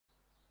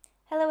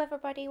Hello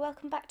everybody,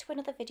 welcome back to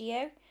another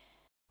video.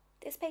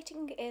 This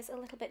painting is a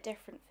little bit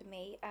different for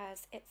me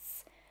as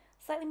it's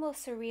slightly more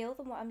surreal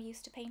than what I'm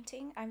used to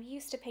painting. I'm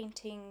used to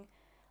painting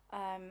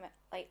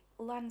like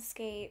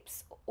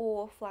landscapes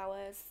or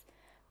flowers,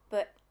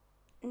 but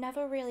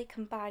never really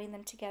combining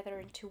them together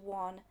into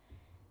one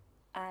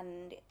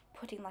and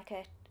putting like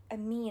a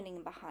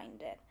meaning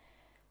behind it.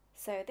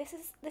 So this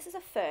is a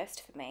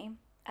first for me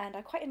and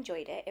I quite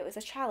enjoyed it. It was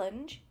a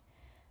challenge.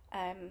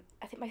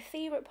 I think my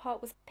favourite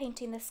part was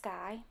painting the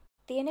sky.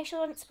 The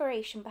initial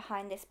inspiration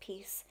behind this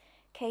piece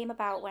came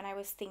about when I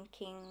was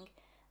thinking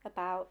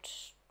about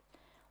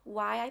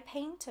why I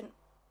paint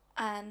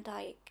and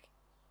like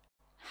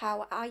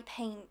how I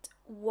paint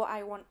what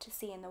I want to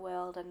see in the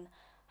world and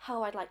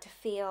how I'd like to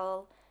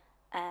feel,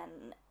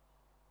 and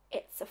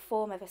it's a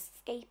form of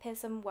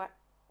escapism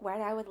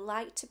where I would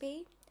like to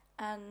be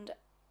and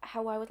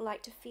how I would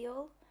like to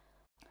feel.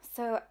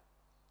 So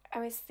I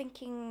was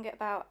thinking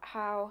about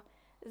how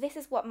this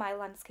is what my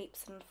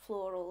landscapes and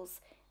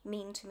florals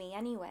mean to me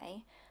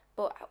anyway,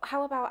 but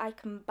how about I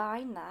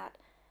combine that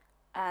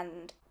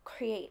and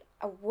create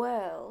a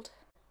world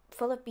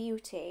full of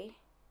beauty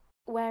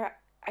where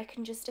I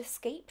can just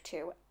escape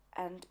to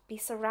and be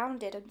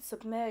surrounded and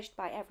submerged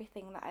by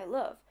everything that I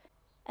love.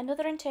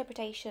 Another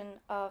interpretation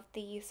of the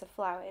use of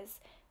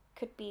flowers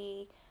could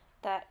be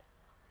that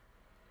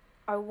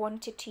I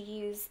wanted to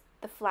use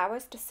the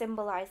flowers to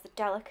symbolise the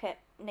delicate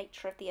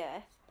nature of the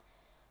earth.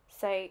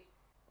 So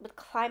with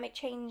climate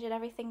change and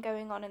everything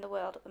going on in the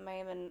world at the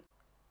moment,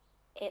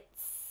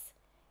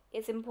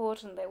 it's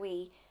important that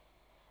we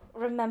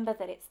remember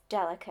that it's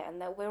delicate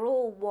and that we're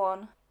all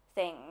one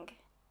thing.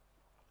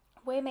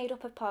 We're made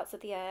up of parts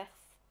of the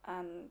earth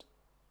and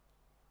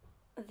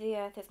the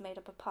earth is made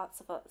up of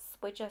parts of us.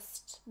 We're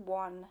just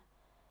one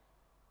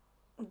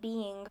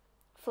being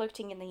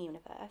floating in the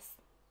universe.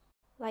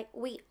 Like,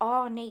 we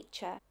are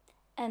nature.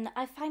 And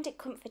I find it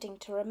comforting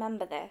to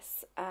remember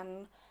this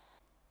and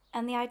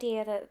the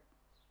idea that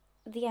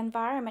the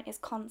environment is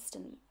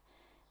constant.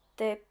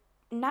 The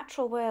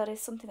natural world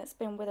is something that's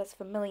been with us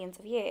for millions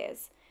of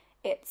years.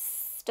 It's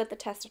stood the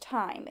test of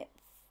time,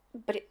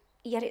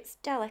 yet it's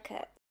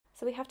delicate,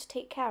 so we have to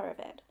take care of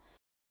it.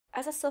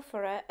 As a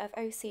sufferer of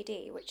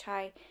OCD, which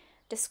I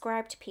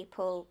describe to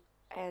people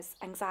as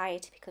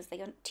anxiety because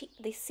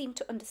they seem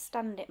to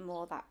understand it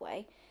more that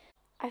way,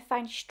 I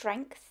find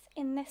strength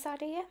in this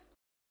idea.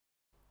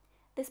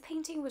 This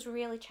painting was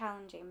really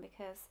challenging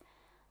because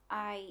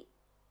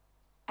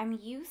I'm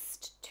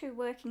used to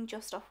working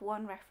just off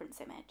one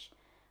reference image,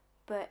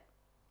 but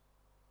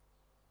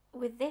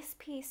with this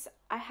piece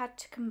I had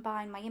to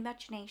combine my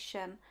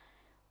imagination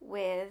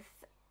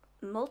with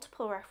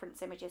multiple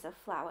reference images of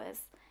flowers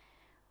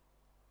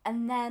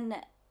and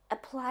then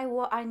apply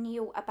what I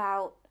knew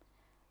about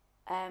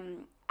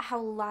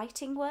how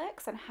lighting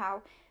works and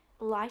how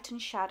light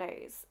and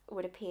shadows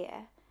would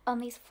appear on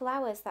these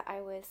flowers that I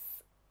was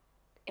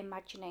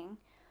imagining,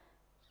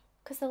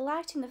 because the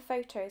light in the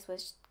photos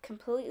was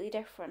completely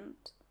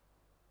different.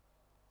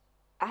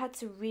 I had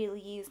to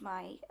really use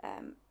my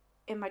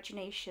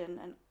imagination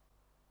and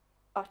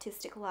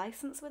artistic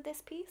license with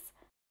this piece.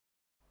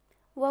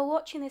 While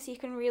watching this, you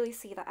can really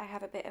see that I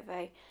have a bit of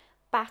a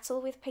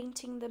battle with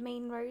painting the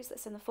main rose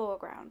that's in the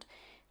foreground,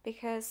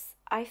 because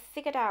I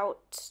figured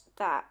out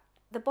that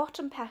the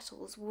bottom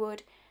petals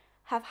would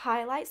have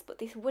highlights, but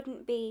these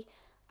wouldn't be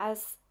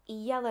as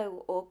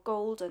yellow or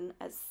golden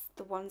as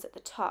the ones at the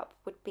top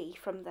would be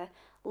from the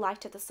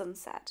light of the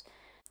sunset.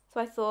 So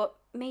I thought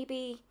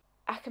maybe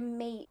I can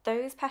make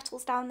those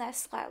petals down there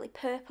slightly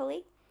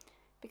purpley,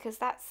 because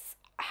that's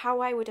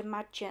how I would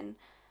imagine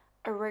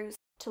a rose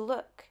to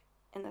look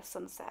in the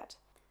sunset.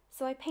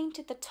 So I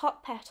painted the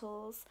top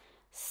petals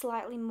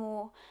slightly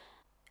more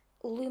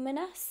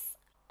luminous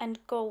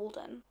and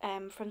golden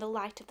from the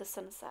light of the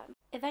sunset.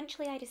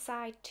 Eventually I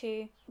decide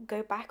to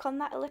go back on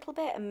that a little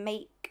bit and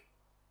make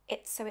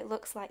it so it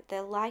looks like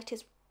the light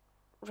is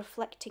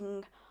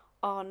reflecting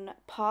on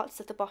parts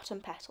of the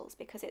bottom petals,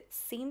 because it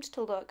seemed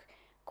to look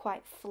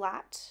quite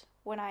flat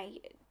when I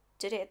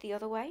did it the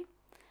other way.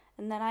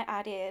 And then I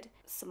added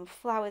some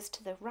flowers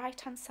to the right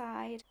hand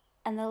side,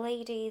 and the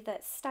lady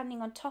that's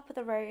standing on top of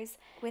the rose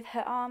with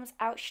her arms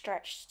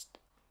outstretched,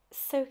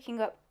 soaking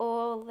up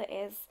all that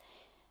is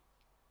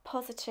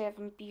positive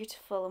and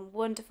beautiful and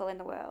wonderful in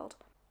the world.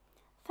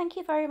 Thank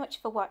you very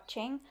much for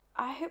watching.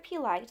 I hope you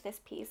liked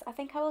this piece. I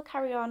think I will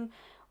carry on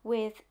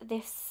with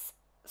this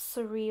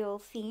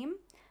surreal theme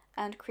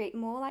and create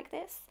more like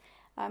this.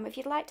 If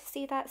you'd like to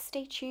see that,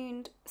 stay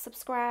tuned,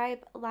 subscribe,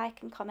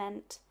 like and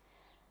comment,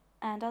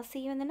 and I'll see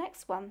you in the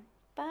next one.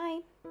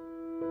 Bye!